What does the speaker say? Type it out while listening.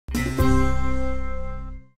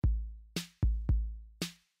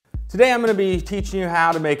Today I'm going to be teaching you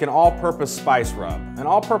how to make an all-purpose spice rub. An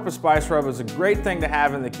all-purpose spice rub is a great thing to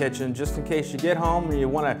have in the kitchen just in case you get home and you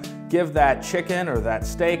want to give that chicken or that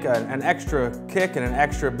steak an extra kick and an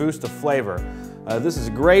extra boost of flavor. This is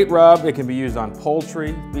a great rub. It can be used on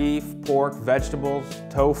poultry, beef, pork, vegetables,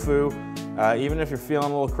 tofu. Even if you're feeling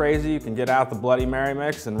a little crazy, you can get out the Bloody Mary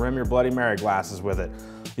mix and rim your Bloody Mary glasses with it.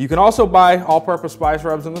 You can also buy all-purpose spice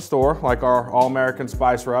rubs in the store, like our All-American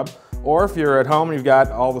Spice Rub. Or if you're at home and you've got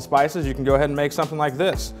all the spices, you can go ahead and make something like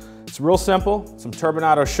this. It's real simple. Some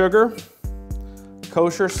Turbanado sugar,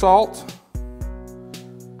 Kosher Salt,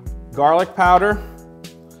 garlic powder,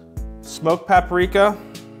 Smoked Paprika,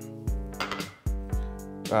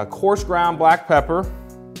 coarse ground black pepper,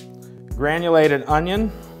 Granulated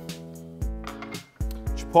Onion,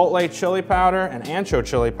 Chipotle Chile powder, and Ancho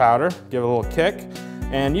Chile powder. Give it a little kick.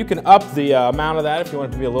 And you can up the amount of that if you want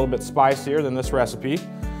it to be a little bit spicier than this recipe.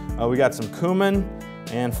 We got some cumin,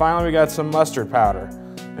 and finally we got some mustard powder.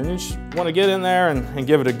 And you just want to get in there and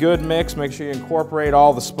give it a good mix. Make sure you incorporate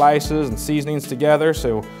all the spices and seasonings together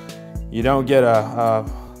so you don't get a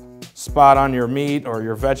spot on your meat or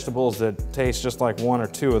your vegetables that tastes just like one or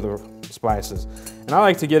two of the spices. And I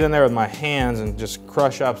like to get in there with my hands and just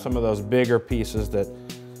crush up some of those bigger pieces that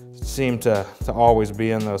seem to always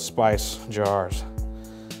be in those spice jars.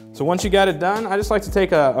 So once you got it done, I just like to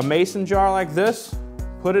take a mason jar like this,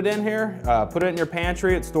 put it in here, put it in your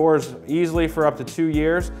pantry. It stores easily for up to 2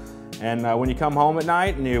 years. And when you come home at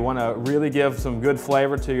night and you want to really give some good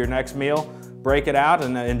flavor to your next meal, break it out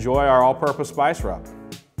and enjoy our all-purpose spice rub.